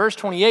coworker in verse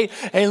 28,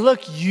 hey, look,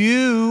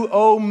 you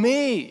owe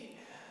me.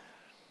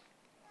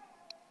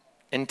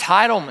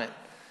 Entitlement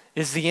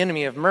is the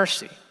enemy of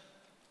mercy.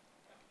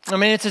 I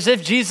mean, it's as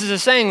if Jesus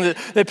is saying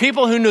that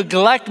people who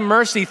neglect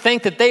mercy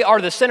think that they are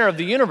the center of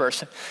the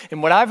universe.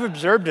 And what I've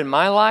observed in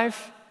my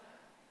life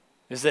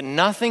is that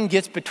nothing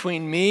gets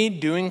between me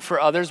doing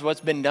for others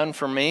what's been done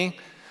for me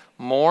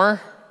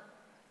more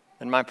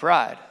than my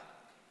pride.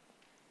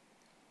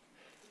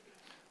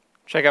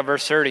 Check out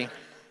verse 30.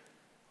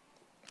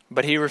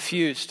 But he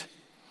refused.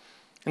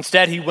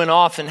 Instead, he went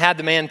off and had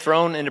the man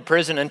thrown into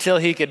prison until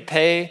he could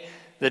pay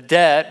the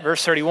debt.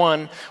 Verse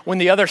 31, when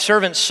the other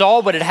servants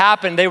saw what had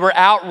happened, they were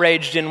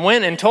outraged and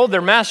went and told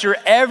their master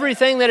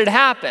everything that had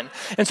happened.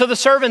 And so the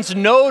servants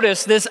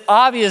noticed this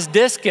obvious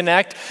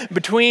disconnect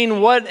between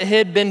what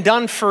had been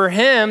done for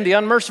him, the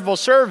unmerciful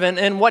servant,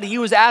 and what he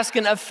was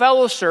asking a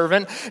fellow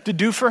servant to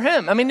do for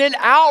him. I mean, it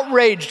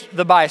outraged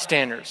the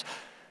bystanders.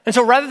 And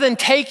so rather than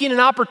taking an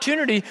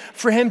opportunity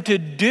for him to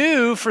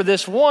do for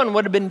this one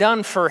what had been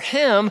done for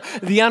him,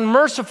 the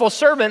unmerciful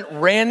servant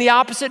ran the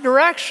opposite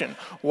direction.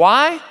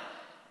 Why?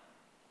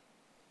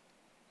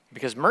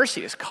 Because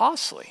mercy is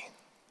costly.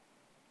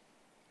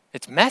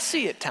 It's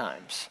messy at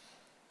times.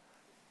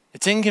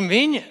 It's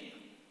inconvenient,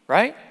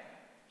 right?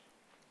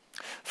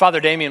 Father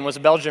Damien was a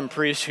Belgian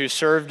priest who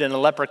served in a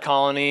leper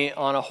colony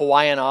on a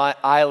Hawaiian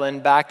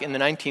island back in the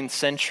 19th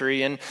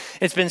century. And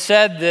it's been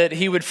said that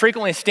he would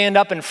frequently stand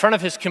up in front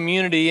of his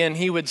community and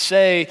he would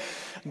say,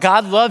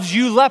 "God loves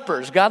you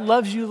lepers. God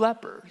loves you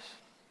lepers."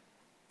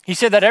 He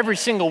said that every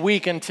single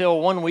week until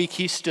one week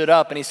he stood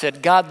up and he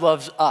said, "God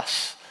loves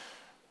us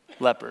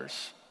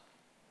lepers."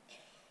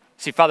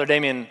 See, Father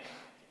Damien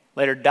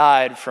later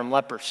died from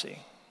leprosy.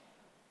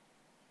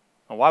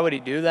 Now, why would he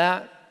do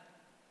that?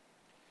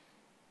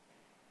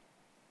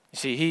 You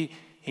see,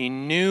 he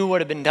knew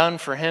what had been done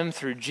for him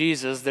through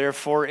Jesus,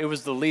 therefore it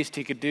was the least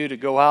he could do to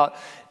go out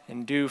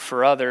and do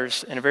for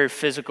others in a very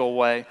physical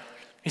way.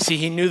 You see,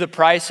 he knew the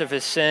price of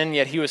his sin,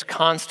 yet he was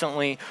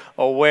constantly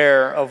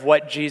aware of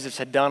what Jesus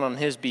had done on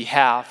his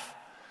behalf.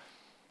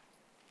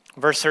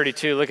 Verse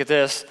 32, look at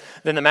this.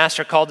 Then the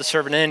master called the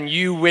servant in.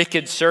 "You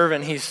wicked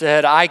servant," he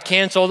said, "I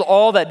canceled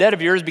all that debt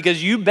of yours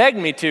because you begged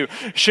me to.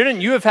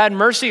 Shouldn't you have had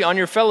mercy on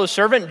your fellow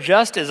servant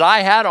just as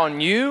I had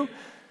on you?"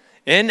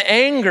 In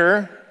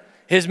anger,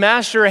 his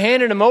master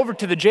handed him over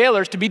to the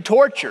jailers to be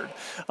tortured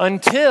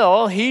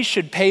until he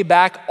should pay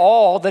back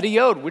all that he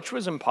owed, which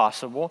was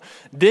impossible.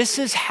 "This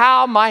is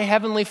how my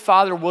heavenly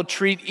Father will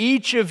treat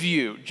each of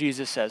you,"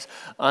 Jesus says,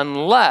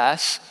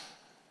 "unless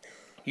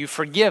you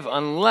forgive,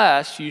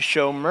 unless you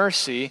show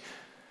mercy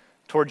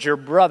towards your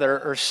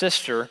brother or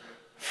sister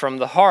from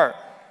the heart."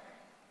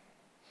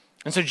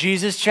 And so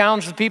Jesus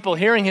challenged the people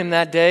hearing him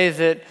that day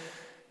that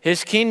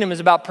his kingdom is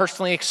about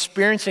personally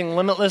experiencing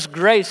limitless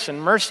grace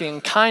and mercy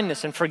and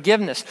kindness and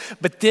forgiveness.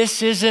 But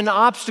this is an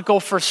obstacle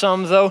for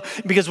some, though,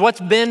 because what's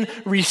been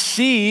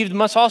received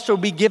must also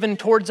be given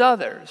towards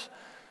others.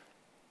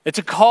 It's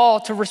a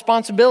call to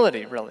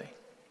responsibility, really.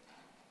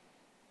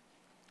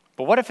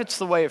 But what if it's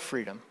the way of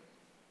freedom?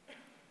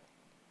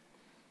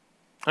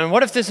 I mean,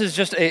 what if this is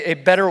just a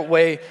better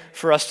way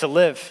for us to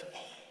live?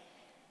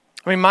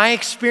 I mean, my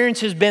experience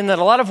has been that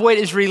a lot of weight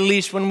is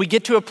released when we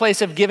get to a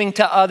place of giving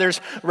to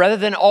others rather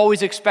than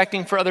always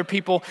expecting for other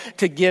people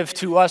to give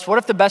to us. What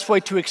if the best way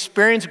to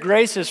experience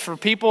grace is for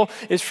people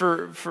is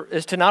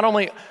to not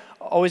only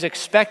always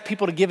expect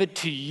people to give it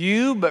to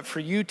you, but for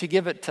you to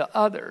give it to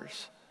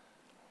others?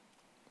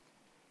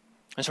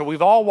 And so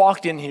we've all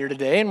walked in here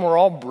today and we're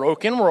all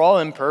broken, we're all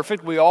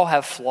imperfect, we all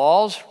have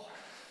flaws.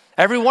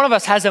 Every one of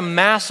us has a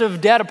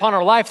massive debt upon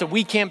our life that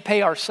we can't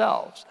pay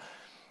ourselves.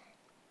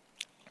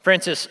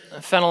 Francis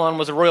Fenelon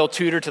was a royal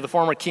tutor to the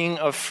former king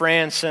of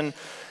France, and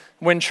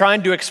when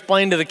trying to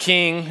explain to the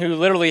king, who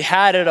literally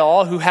had it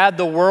all, who had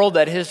the world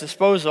at his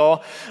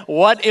disposal,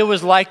 what it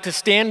was like to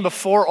stand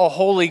before a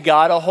holy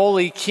God, a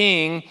holy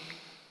king,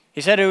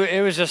 he said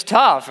it was just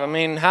tough. I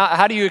mean,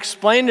 how do you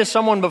explain to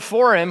someone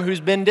before him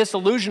who's been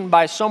disillusioned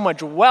by so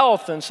much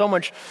wealth and so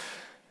much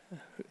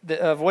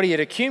of what he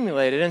had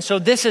accumulated? And so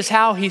this is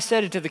how he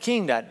said it to the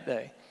king that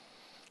day.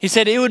 He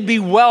said, "It would be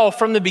well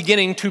from the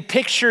beginning to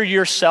picture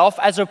yourself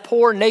as a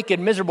poor, naked,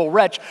 miserable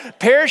wretch,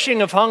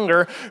 perishing of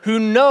hunger, who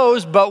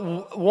knows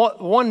but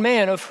one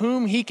man of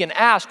whom he can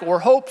ask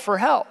or hope for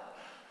help.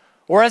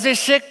 Or as a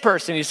sick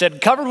person," he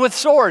said, "covered with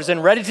sores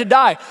and ready to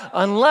die,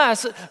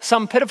 unless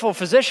some pitiful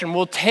physician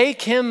will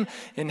take him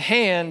in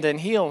hand and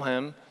heal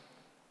him."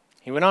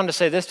 He went on to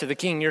say this to the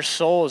king, "Your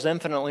soul is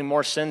infinitely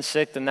more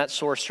sin-sick than that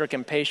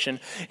sore-stricken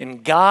patient,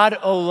 and God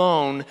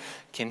alone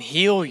can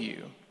heal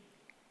you."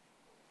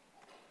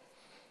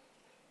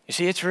 You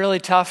see, it's really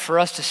tough for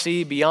us to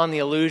see beyond the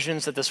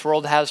illusions that this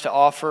world has to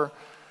offer.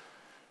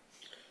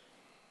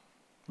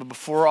 But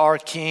before our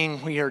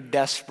King, we are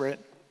desperate.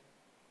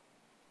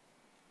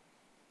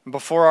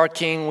 Before our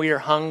King, we are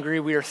hungry,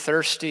 we are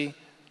thirsty.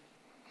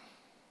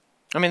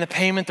 I mean, the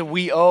payment that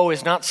we owe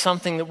is not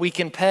something that we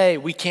can pay.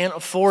 We can't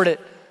afford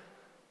it.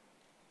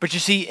 But you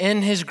see,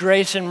 in his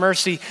grace and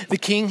mercy, the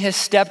King has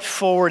stepped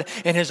forward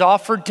and has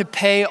offered to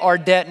pay our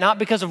debt, not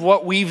because of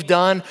what we've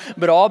done,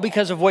 but all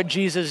because of what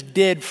Jesus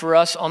did for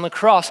us on the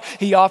cross.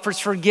 He offers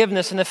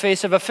forgiveness in the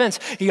face of offense.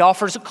 He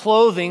offers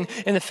clothing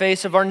in the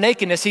face of our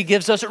nakedness. He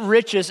gives us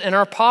riches in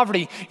our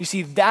poverty. You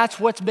see, that's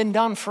what's been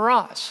done for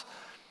us.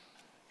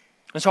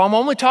 And so I'm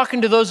only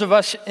talking to those of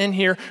us in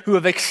here who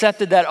have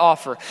accepted that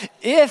offer.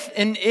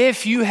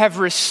 If you have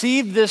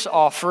received this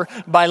offer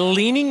by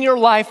leaning your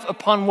life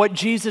upon what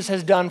Jesus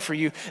has done for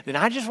you, then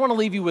I just want to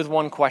leave you with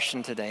one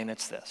question today, and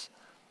it's this.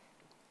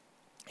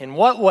 In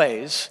what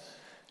ways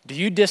do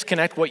you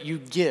disconnect what you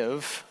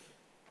give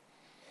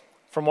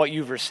from what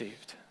you've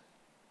received?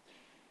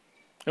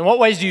 In what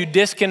ways do you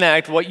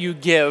disconnect what you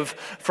give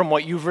from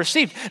what you've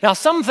received? Now,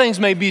 some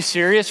things may be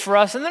serious for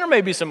us, and there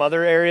may be some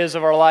other areas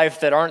of our life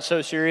that aren't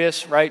so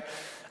serious, right?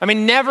 I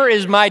mean, never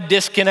is my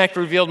disconnect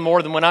revealed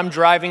more than when I'm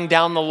driving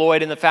down the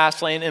Lloyd in the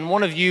fast lane and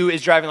one of you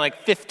is driving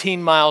like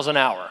 15 miles an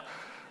hour,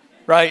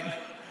 right?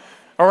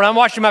 Or when I'm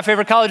watching my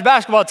favorite college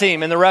basketball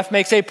team and the ref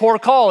makes a poor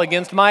call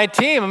against my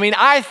team. I mean,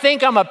 I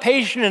think I'm a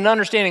patient and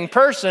understanding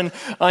person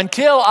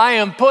until I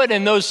am put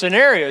in those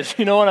scenarios.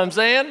 You know what I'm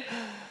saying?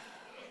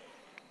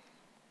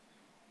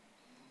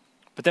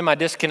 But then my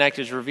disconnect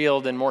is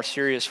revealed in more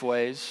serious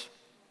ways.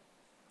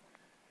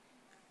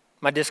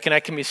 My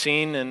disconnect can be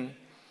seen in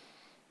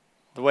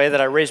the way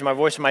that I raise my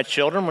voice to my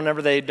children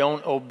whenever they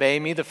don't obey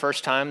me the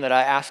first time that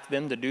I ask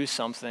them to do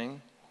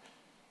something.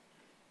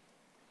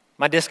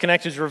 My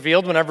disconnect is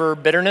revealed whenever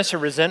bitterness or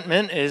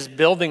resentment is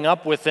building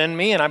up within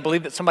me and I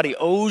believe that somebody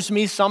owes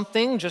me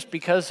something just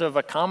because of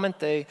a comment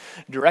they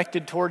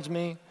directed towards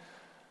me.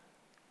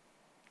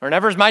 Or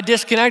never is my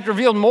disconnect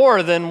revealed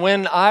more than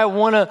when I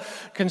want to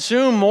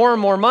consume more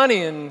and more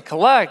money and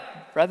collect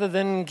rather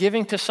than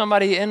giving to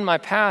somebody in my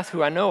path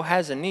who I know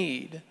has a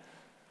need.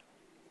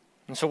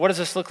 And so what does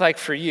this look like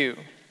for you?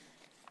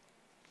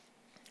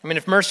 I mean,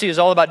 if mercy is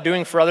all about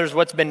doing for others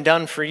what's been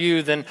done for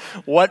you, then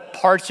what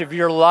parts of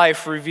your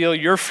life reveal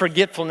your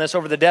forgetfulness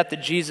over the debt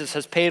that Jesus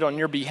has paid on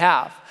your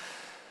behalf?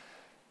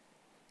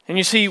 And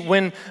you see,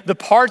 when the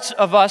parts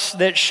of us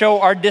that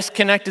show our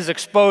disconnect is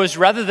exposed,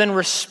 rather than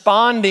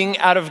responding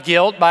out of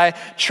guilt by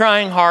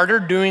trying harder,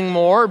 doing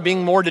more,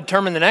 being more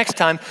determined the next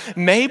time,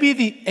 maybe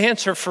the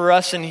answer for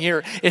us in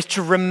here is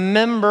to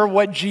remember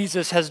what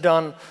Jesus has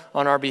done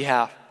on our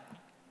behalf.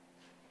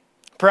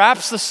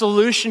 Perhaps the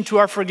solution to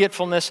our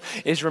forgetfulness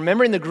is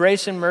remembering the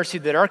grace and mercy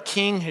that our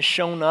King has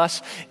shown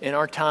us in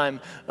our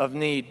time of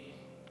need.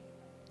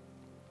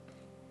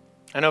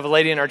 I know of a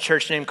lady in our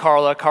church named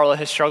Carla. Carla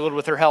has struggled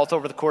with her health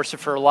over the course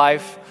of her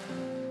life.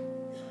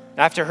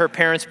 After her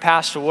parents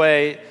passed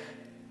away,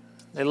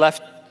 they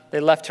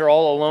left her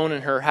all alone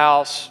in her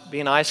house,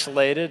 being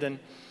isolated. And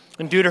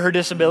due to her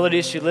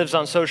disability, she lives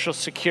on Social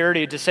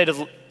Security. To say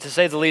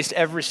the least,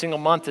 every single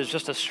month is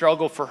just a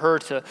struggle for her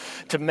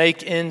to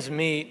make ends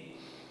meet.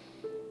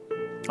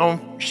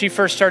 When she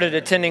first started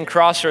attending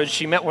Crossroads,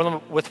 she met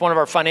with one of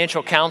our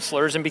financial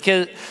counselors, and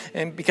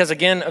because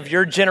again of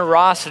your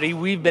generosity,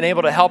 we've been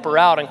able to help her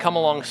out and come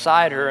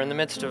alongside her in the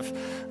midst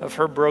of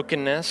her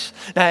brokenness.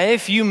 Now,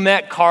 if you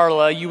met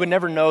Carla, you would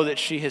never know that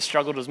she has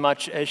struggled as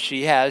much as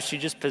she has. She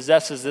just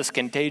possesses this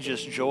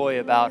contagious joy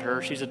about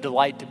her. She's a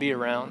delight to be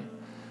around.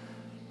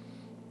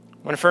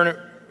 When a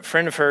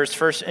friend of hers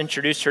first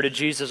introduced her to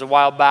Jesus a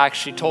while back,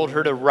 she told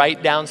her to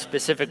write down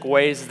specific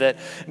ways that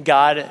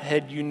God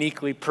had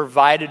uniquely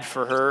provided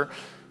for her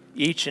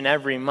each and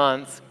every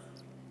month.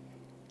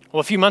 Well,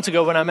 a few months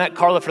ago when I met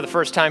Carla for the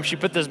first time, she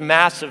put this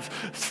massive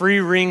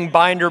 3-ring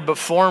binder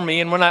before me,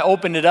 and when I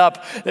opened it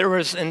up, there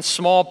was in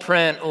small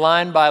print,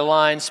 line by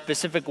line,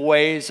 specific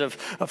ways of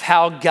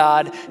how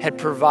God had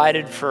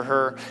provided for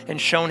her and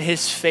shown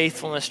his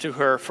faithfulness to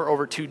her for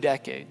over 2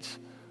 decades.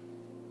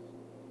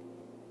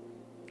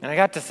 And I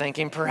got to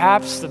thinking,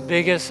 perhaps the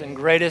biggest and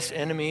greatest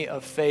enemy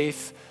of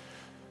faith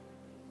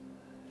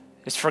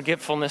is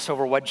forgetfulness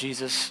over what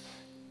Jesus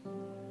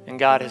and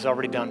God has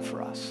already done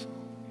for us.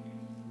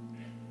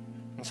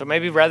 And so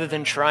maybe rather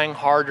than trying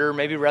harder,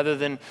 maybe rather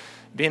than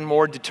being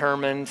more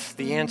determined,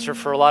 the answer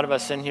for a lot of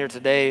us in here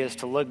today is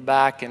to look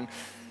back and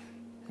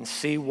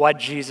see what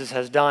Jesus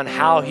has done,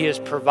 how he has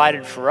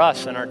provided for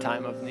us in our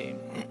time of need.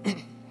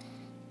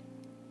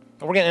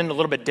 We're going to end a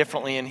little bit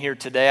differently in here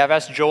today. I've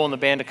asked Joel and the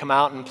band to come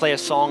out and play a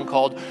song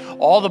called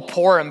All the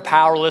Poor and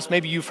Powerless.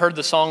 Maybe you've heard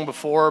the song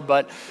before,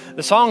 but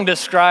the song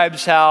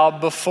describes how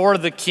before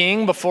the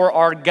King, before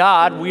our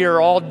God, we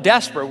are all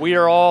desperate. We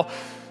are all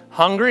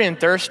hungry and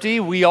thirsty.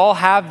 We all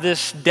have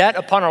this debt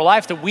upon our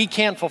life that we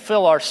can't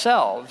fulfill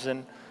ourselves.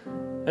 And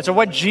so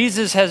what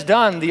Jesus has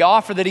done, the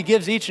offer that he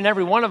gives each and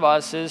every one of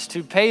us is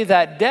to pay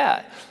that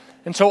debt.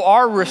 And so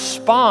our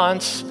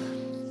response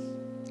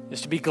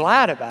is to be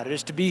glad about it,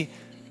 is to be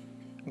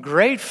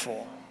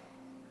grateful.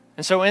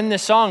 And so in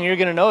this song, you're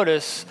going to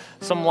notice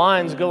some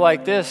lines go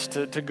like this,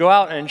 to go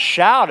out and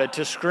shout it,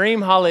 to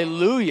scream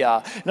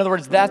hallelujah. In other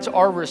words, that's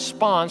our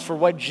response for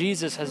what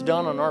Jesus has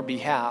done on our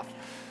behalf.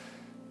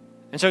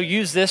 And so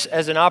use this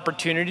as an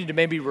opportunity to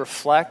maybe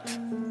reflect.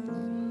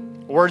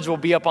 Words will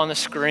be up on the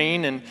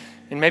screen, and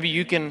maybe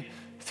you can,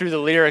 through the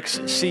lyrics,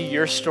 see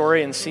your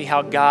story and see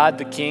how God,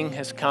 the King,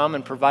 has come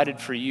and provided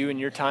for you in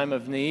your time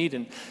of need.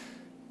 And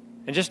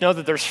just know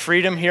that there's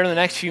freedom here in the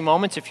next few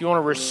moments. If you want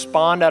to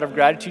respond out of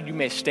gratitude, you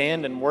may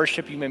stand and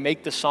worship. You may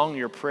make this song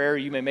your prayer.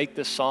 You may make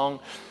this song.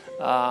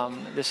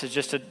 This is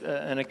just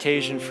an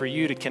occasion for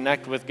you to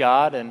connect with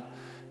God and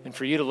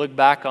for you to look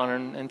back on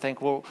it and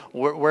think, well,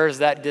 where has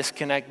that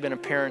disconnect been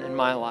apparent in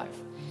my life?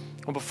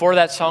 Well, before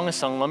that song is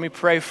sung, let me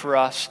pray for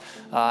us,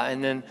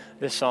 and then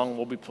this song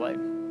will be played.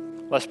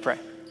 Let's pray.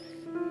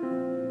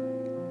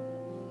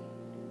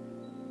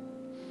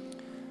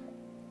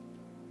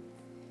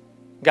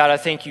 God, I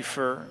thank you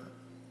for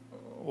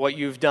what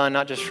you've done,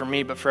 not just for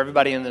me, but for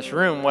everybody in this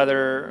room,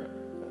 whether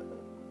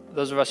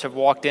those of us have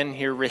walked in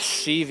here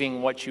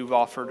receiving what you've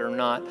offered or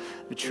not.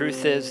 The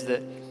truth is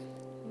that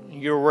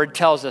your word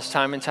tells us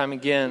time and time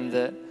again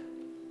that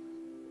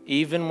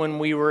even when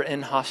we were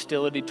in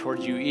hostility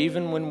towards you,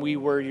 even when we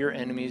were your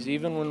enemies,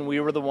 even when we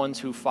were the ones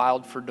who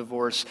filed for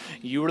divorce,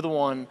 you were the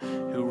one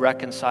who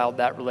reconciled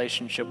that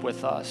relationship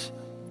with us.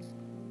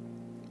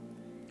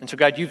 And so,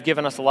 God, you've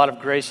given us a lot of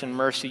grace and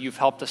mercy. You've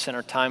helped us in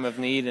our time of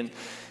need, and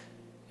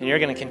you're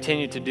going to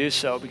continue to do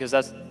so because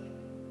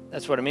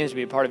that's what it means to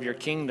be a part of your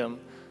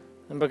kingdom.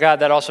 But God,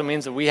 that also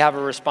means that we have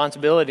a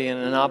responsibility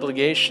and an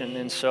obligation.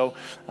 And so,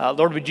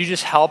 Lord, would you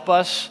just help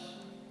us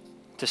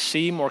to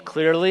see more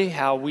clearly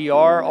how we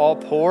are all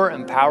poor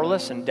and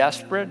powerless and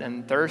desperate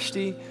and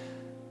thirsty,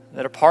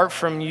 that apart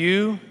from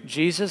you,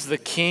 Jesus, the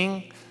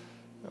King,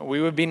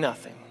 we would be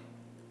nothing.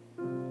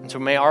 And so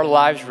may our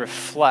lives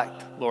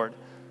reflect, Lord,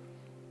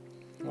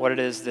 what it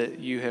is that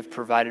you have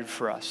provided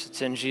for us.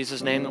 It's in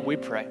Jesus' name that we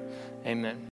pray. Amen.